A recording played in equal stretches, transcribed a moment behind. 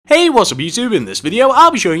Hey, what's up YouTube? In this video,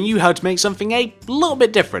 I'll be showing you how to make something a little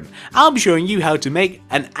bit different. I'll be showing you how to make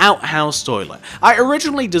an outhouse toilet. I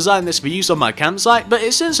originally designed this for use on my campsite, but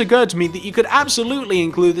it since occurred to me that you could absolutely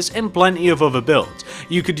include this in plenty of other builds.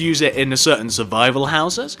 You could use it in certain survival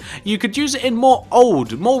houses, you could use it in more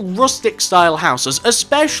old, more rustic style houses,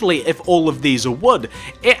 especially if all of these are wood.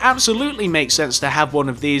 It absolutely makes sense to have one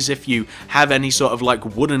of these if you have any sort of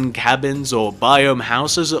like wooden cabins or biome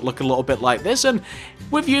houses that look a little bit like this, and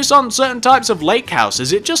with use on certain types of lake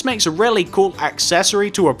houses, it just makes a really cool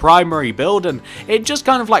accessory to a primary build, and it just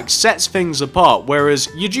kind of like sets things apart, whereas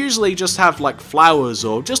you'd usually just have like flowers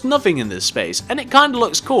or just nothing in this space, and it kind of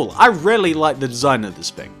looks cool. I really like the design of this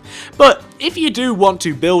thing. But if you do want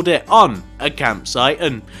to build it on a campsite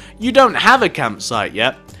and you don't have a campsite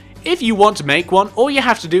yet, if you want to make one, all you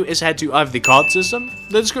have to do is head to either the card system,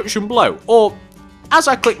 the description below, or as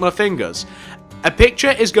I click my fingers, a picture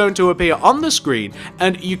is going to appear on the screen,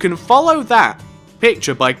 and you can follow that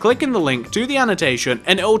picture by clicking the link to the annotation,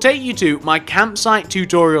 and it will take you to my campsite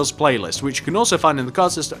tutorials playlist, which you can also find in the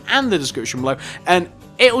card system and the description below, and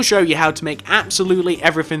it will show you how to make absolutely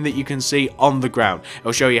everything that you can see on the ground. It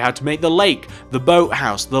will show you how to make the lake, the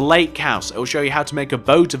boathouse, the lake house. It will show you how to make a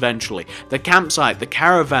boat eventually, the campsite, the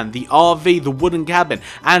caravan, the RV, the wooden cabin,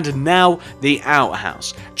 and now the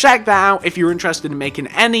outhouse. Check that out if you're interested in making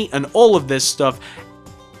any and all of this stuff.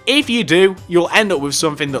 If you do, you'll end up with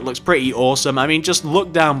something that looks pretty awesome. I mean, just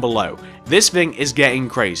look down below. This thing is getting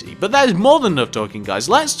crazy. But that is more than enough talking, guys.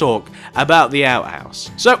 Let's talk about the outhouse.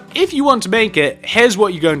 So, if you want to make it, here's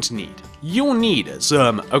what you're going to need. You'll need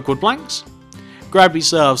some oak wood planks. Grab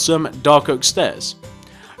yourself some dark oak stairs.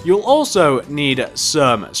 You'll also need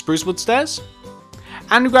some spruce wood stairs.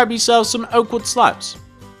 And grab yourself some oak wood slabs.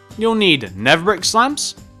 You'll need nether brick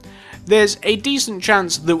slabs. There's a decent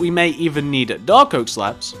chance that we may even need dark oak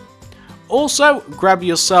slabs. Also, grab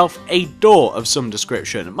yourself a door of some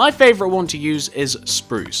description. My favourite one to use is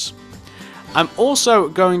spruce. I'm also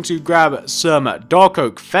going to grab some dark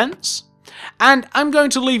oak fence, and I'm going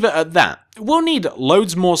to leave it at that. We'll need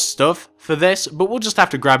loads more stuff for this, but we'll just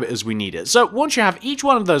have to grab it as we need it. So once you have each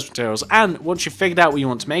one of those materials, and once you've figured out what you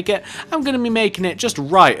want to make it, I'm going to be making it just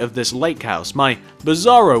right of this lake house, my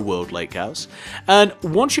Bizarro World lake house. And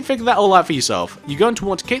once you figure that all out for yourself, you're going to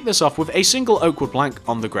want to kick this off with a single oak wood plank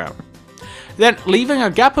on the ground. Then, leaving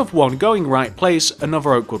a gap of one going right, place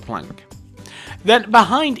another oak wood plank. Then,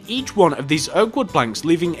 behind each one of these oak wood planks,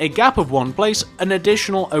 leaving a gap of one, place an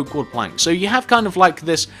additional oak wood plank. So you have kind of like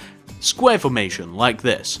this square formation, like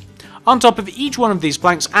this. On top of each one of these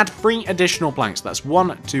planks, add 3 additional planks. That's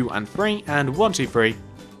 1, 2, and 3, and 1, 2, 3,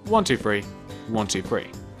 1, 2, 3, 1, 2, 3.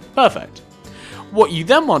 Perfect. What you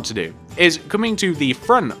then want to do is, coming to the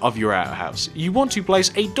front of your outhouse, you want to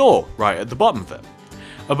place a door right at the bottom of it.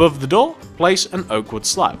 Above the door, place an oak wood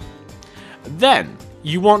slab. Then,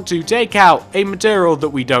 you want to take out a material that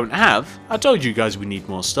we don't have. I told you guys we need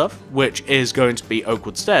more stuff, which is going to be oak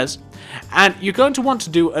wood stairs. And you're going to want to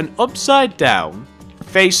do an upside down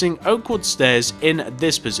facing oak wood stairs in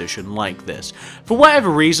this position, like this. For whatever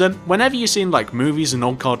reason, whenever you've seen like movies and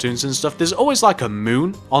old cartoons and stuff, there's always like a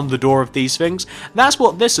moon on the door of these things. That's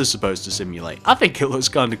what this is supposed to simulate. I think it looks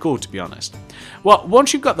kind of cool, to be honest. Well,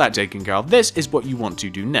 once you've got that taken care of, this is what you want to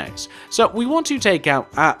do next. So we want to take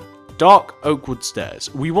out dark oak wood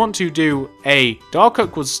stairs. We want to do a dark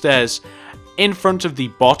oak wood stairs in front of the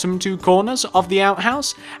bottom 2 corners of the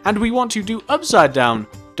outhouse, and we want to do upside down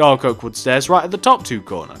dark oak wood stairs right at the top 2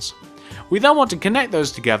 corners. We then want to connect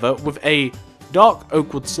those together with a dark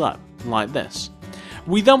oak wood slab, like this.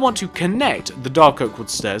 We then want to connect the dark oak wood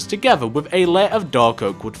stairs together with a layer of dark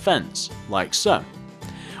oak wood fence, like so.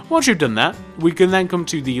 Once you've done that, we can then come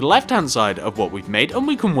to the left hand side of what we've made, and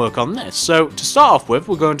we can work on this. So to start off with,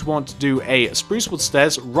 we're going to want to do a spruce wood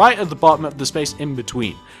stairs right at the bottom of the space in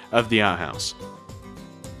between of the outhouse.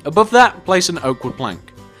 Above that, place an oak wood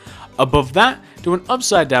plank. Above that, do an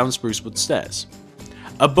upside down spruce wood stairs.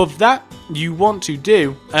 Above that, you want to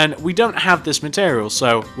do, and we don't have this material,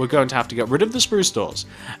 so we're going to have to get rid of the spruce doors,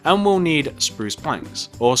 and we'll need spruce planks,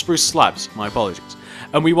 or spruce slabs, my apologies.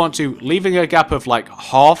 And we want to, leaving a gap of like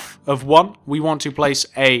half of one, we want to place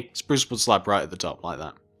a spruce wood slab right at the top, like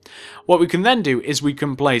that. What we can then do is we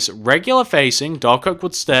can place regular facing dark oak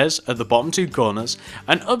wood stairs at the bottom 2 corners,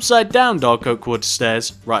 and upside down dark oak wood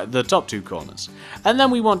stairs right at the top 2 corners. And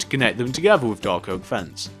then we want to connect them together with dark oak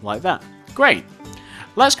fence, like that. Great!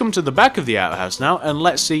 Let's come to the back of the outhouse now, and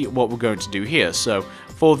let's see what we're going to do here. So,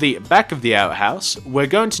 for the back of the outhouse, we're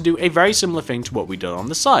going to do a very similar thing to what we did on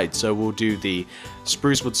the side. So we'll do the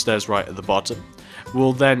spruce wood stairs right at the bottom.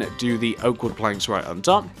 We'll then do the oak wood planks right on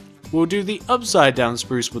top. We'll do the upside down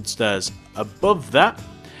spruce wood stairs above that,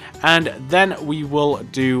 And then we will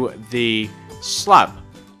do the slab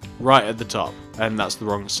right at the top. And that's the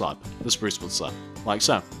wrong slab, the spruce wood slab, like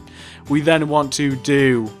so. We then want to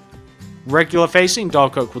do regular facing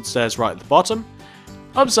dark oak wood stairs right at the bottom,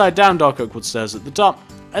 upside down dark oak wood stairs at the top,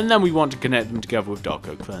 and then we want to connect them together with dark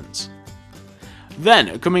oak fence.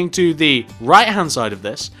 Then, coming to the right hand side of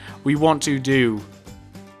this, we want to do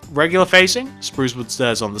regular facing, spruce wood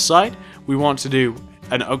stairs on the side. We want to do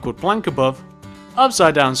an oak wood plank above,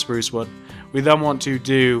 upside down spruce wood. We then want to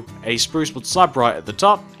do a spruce wood slab right at the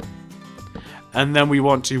top. And then we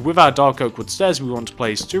want to, with our dark oak wood stairs, we want to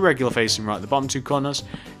place 2 regular facing right at the bottom 2 corners,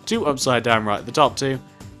 2 upside down right at the top 2,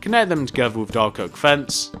 connect them together with dark oak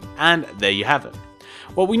fence, and there you have it.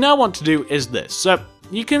 What we now want to do is this. So,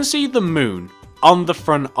 you can see the moon on the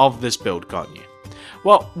front of this build, can't you?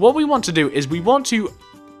 Well, what we want to do is we want to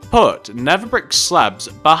put nether brick slabs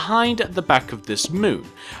behind the back of this moon,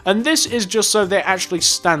 and this is just so they actually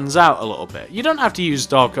stands out a little bit. You don't have to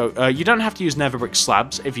use you don't have to use nether brick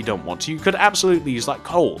slabs if you don't want to. You could absolutely use like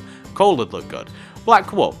coal would look good,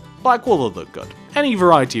 black wool would look good, any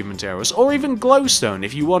variety of materials, or even glowstone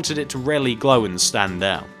if you wanted it to really glow and stand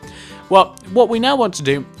out. Well, what we now want to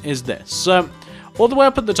do is this. So, all the way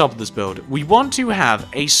up at the top of this build, we want to have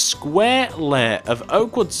a square layer of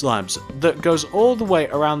oak wood slabs that goes all the way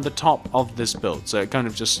around the top of this build. So it kind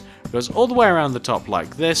of just goes all the way around the top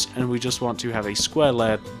like this, and we just want to have a square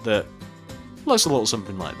layer that looks a little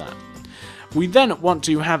something like that. We then want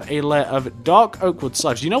to have a layer of dark oak wood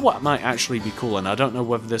slabs. You know what might actually be cool, and I don't know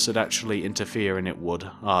whether this would actually interfere, and it would.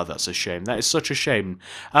 Ah, that's a shame. That is such a shame.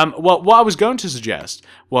 Well, what I was going to suggest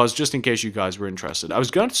was, just in case you guys were interested, I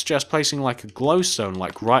was going to suggest placing like a glowstone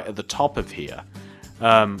like right at the top of here.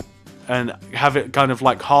 And have it kind of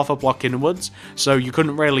like half a block inwards, so you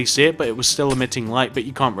couldn't really see it, but it was still emitting light, but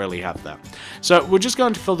you can't really have that. So we're just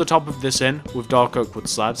going to fill the top of this in with dark oak wood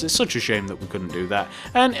slabs. It's such a shame that we couldn't do that,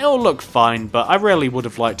 and it'll look fine, but I really would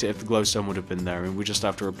have liked it if the glowstone would have been there, and we just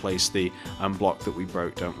have to replace the block that we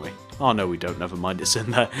broke, don't we? Oh no, we don't, never mind, it's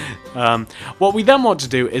in there. What we then want to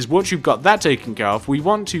do is, once you've got that taken care of, we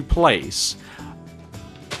want to place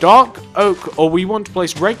dark oak, or we want to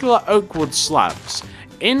place regular oak wood slabs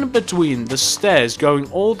in between the stairs going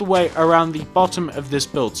all the way around the bottom of this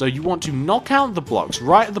build. So you want to knock out the blocks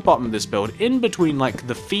right at the bottom of this build, in between like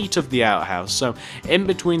the feet of the outhouse, so in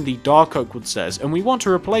between the dark oak wood stairs, and we want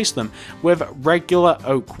to replace them with regular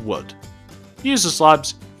oak wood. Use the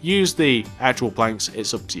slabs, use the actual planks,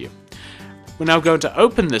 it's up to you. We're now going to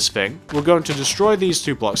open this thing. We're going to destroy these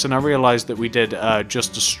 2 blocks, and I realized that we did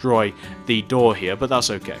just destroy the door here, but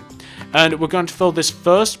that's okay. And we're going to fill this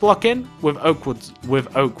first block in with oak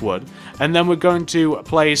wood, and then we're going to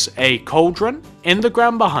place a cauldron in the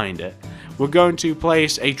ground behind it. We're going to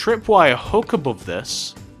place a tripwire hook above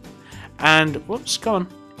this, and whoops, come on.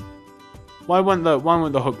 Why won't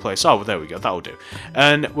the hook place? Oh, well, there we go, that'll do.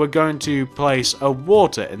 And we're going to place a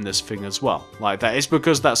water in this thing as well, like that. It's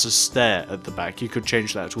because that's a stair at the back. You could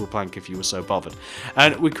change that to a plank if you were so bothered.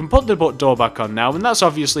 And we can put the door back on now, and that's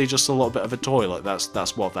obviously just a little bit of a toilet.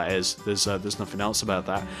 That's what that is. There's nothing else about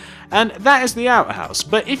that. And that is the outhouse.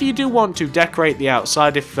 But if you do want to decorate the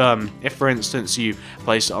outside, if for instance you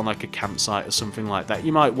place it on like a campsite or something like that,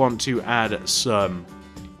 you might want to add some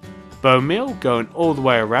bone meal going all the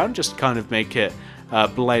way around, just kind of make it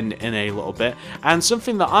blend in a little bit. And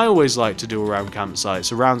something that I always like to do around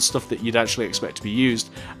campsites, around stuff that you'd actually expect to be used,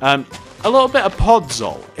 a little bit of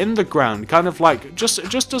podzol in the ground, kind of like just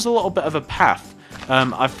as a little bit of a path.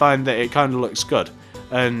 I find that it kind of looks good.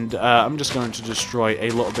 And I'm just going to destroy a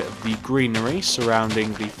little bit of the greenery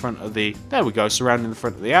surrounding the front of the, there we go, surrounding the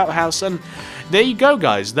front of the outhouse. And there you go,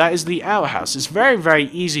 guys, that is the outhouse. It's very, very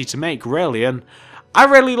easy to make, really, and I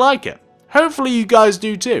really like it. Hopefully you guys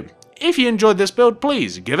do too. If you enjoyed this build,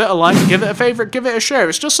 please give it a like, give it a favourite, give it a share.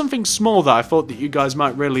 It's just something small that I thought that you guys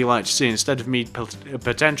might really like to see, instead of me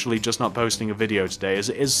potentially just not posting a video today, as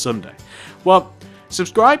it is Sunday. Well,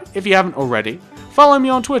 subscribe if you haven't already. Follow me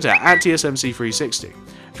on Twitter at TSMC360.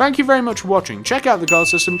 Thank you very much for watching. Check out the card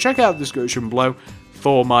system, check out the description below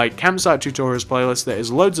for my campsite tutorials playlist. There is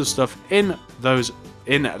loads of stuff in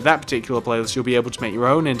that particular playlist. You'll be able to make your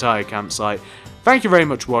own entire campsite. Thank you very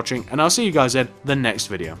much for watching, and I'll see you guys in the next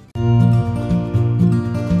video.